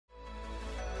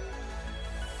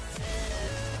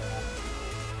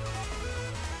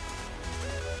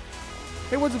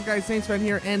Hey, what's up guys, Saintsfan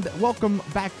here, and welcome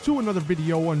back to another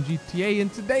video on GTA,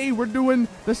 and today we're doing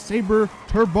the Sabre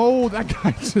Turbo. That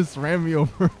guy just ran me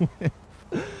over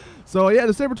with. So yeah,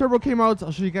 the Sabre Turbo came out.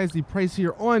 I'll show you guys the price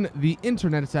here on the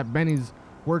internet. It's at Benny's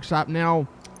workshop. Now,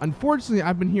 unfortunately,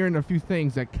 I've been hearing a few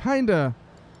things that kind of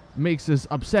makes this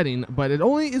upsetting, but it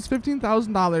only is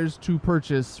 $15,000 to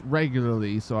purchase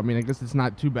regularly, so I mean, I guess it's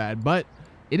not too bad, but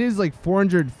it is like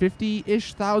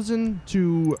 450-ish thousand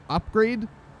to upgrade,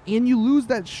 and you lose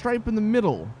that stripe in the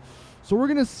middle. So we're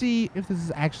gonna see if this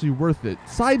is actually worth it.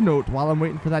 Side note, while I'm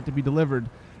waiting for that to be delivered,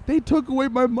 they took away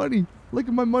my money. Look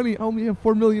at my money. I only have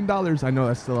 $4 million. I know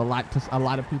that's still a lot to a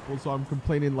lot of people, so I'm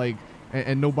complaining like,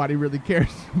 and nobody really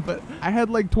cares. But I had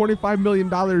like $25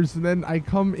 million, and then I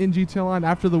come in GTA Online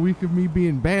after the week of me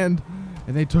being banned,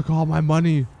 and they took all my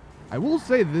money. I will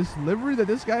say this livery that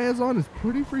this guy has on is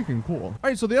pretty freaking cool. All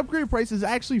right, so the upgrade price is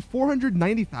actually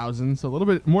 $490,000, so a little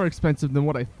bit more expensive than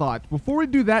what I thought. Before we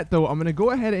do that, though, I'm going to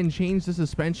go ahead and change the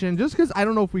suspension, just because I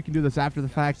don't know if we can do this after the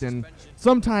fact, and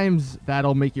sometimes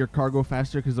that'll make your car go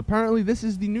faster, because apparently this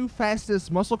is the new fastest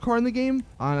muscle car in the game,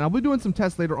 and I'll be doing some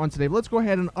tests later on today, but let's go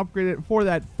ahead and upgrade it for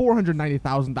that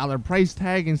 $490,000 price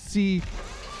tag and see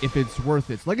if it's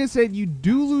worth it. Like I said, you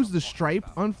do lose the stripe.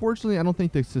 Unfortunately, I don't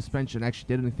think the suspension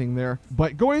actually did anything there.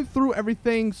 But going through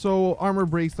everything, so armor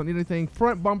brakes, don't need anything.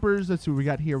 Front bumpers, let's see what we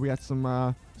got here. We got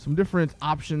some different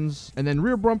options. And then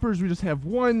rear bumpers, we just have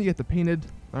one. You get the painted.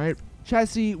 All right.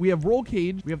 Chassis, we have roll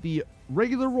cage. We have the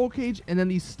regular roll cage and then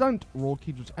the stunt roll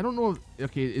cage, which I don't know if,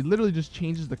 okay, it literally just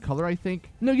changes the color, I think.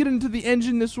 Now get into the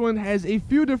engine. This one has a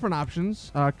few different options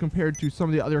compared to some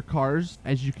of the other cars,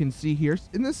 as you can see here.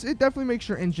 In this, it definitely makes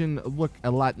your engine look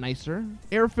a lot nicer.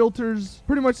 Air filters,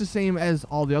 pretty much the same as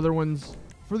all the other ones.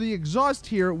 For the exhaust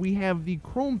here, we have the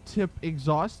chrome tip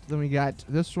exhaust. Then we got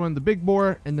this one, the big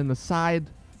bore, and then the side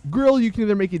grill. You can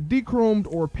either make it de-chromed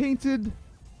or painted.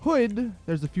 Hood,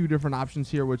 there's a few different options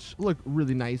here which look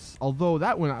really nice, although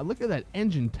that one, I look at that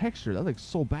engine texture, that looks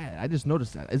so bad. I just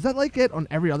noticed that. Is that like it on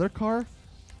every other car?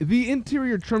 The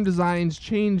interior trim designs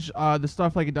change the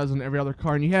stuff like it does on every other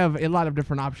car, and you have a lot of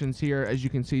different options here, as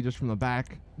you can see just from the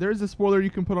back. There's a spoiler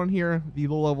you can put on here, the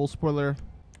low-level spoiler.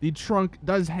 The trunk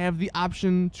does have the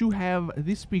option to have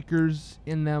the speakers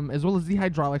in them, as well as the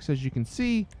hydraulics, as you can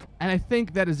see, and I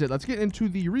think that is it. Let's get into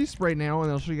the respray now,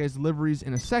 and I'll show you guys the liveries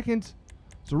in a second.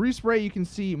 So respray, you can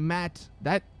see matte,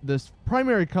 that this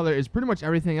primary color is pretty much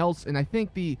everything else, and I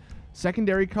think the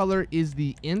secondary color is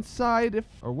the inside,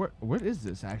 or what is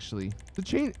this actually? The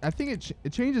change, I think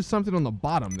it changes something on the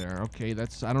bottom there. Okay,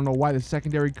 that's, I don't know why the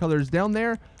secondary color is down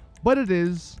there, but it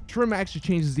is. Trim actually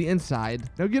changes the inside.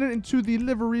 Now getting into the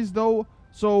liveries though,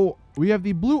 so we have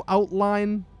the blue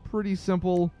outline, pretty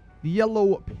simple. The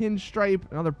yellow pinstripe,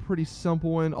 another pretty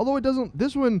simple one, although it doesn't,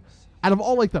 this one, out of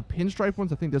all like the pinstripe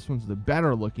ones, I think this one's the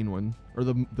better looking one, or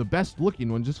the best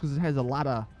looking one, just because it has a lot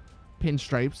of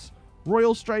pinstripes.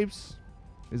 Royal stripes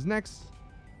is next.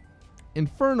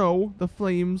 Inferno, the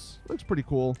flames, looks pretty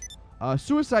cool.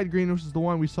 Suicide green, which is the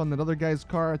one we saw in that other guy's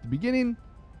car at the beginning.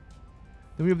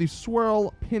 Then we have the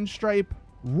swirl pinstripe.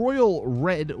 Royal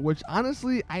red, which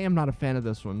honestly, I am not a fan of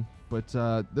this one. But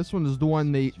this one is the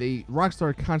one they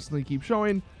Rockstar constantly keep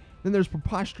showing. Then there's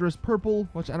preposterous purple,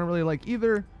 which I don't really like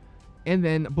either. And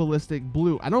then ballistic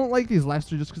blue. I don't like these last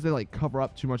two just because they like cover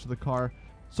up too much of the car.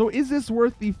 So is this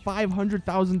worth the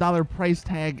 $500,000 price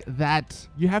tag that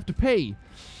you have to pay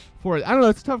for it? I don't know.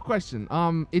 It's a tough question.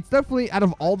 It's definitely, out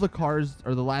of all the cars,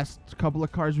 or the last couple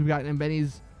of cars we've gotten in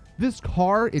Benny's, this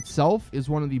car itself is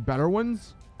one of the better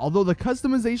ones. Although the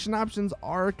customization options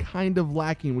are kind of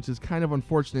lacking, which is kind of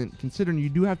unfortunate considering you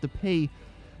do have to pay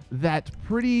that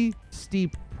pretty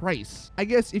steep price. I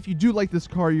guess if you do like this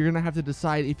car, you're gonna have to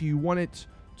decide if you want it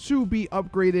to be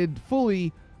upgraded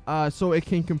fully so it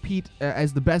can compete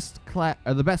as the best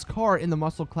car in the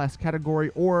muscle class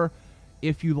category, or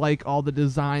if you like all the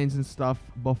designs and stuff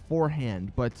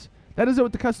beforehand. But that is it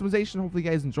with the customization. Hopefully you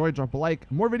guys enjoyed. Drop a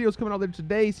like. More videos coming out later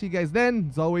today. See you guys then.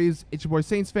 As always, it's your boy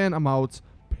Saintsfan. I'm out.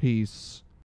 Peace.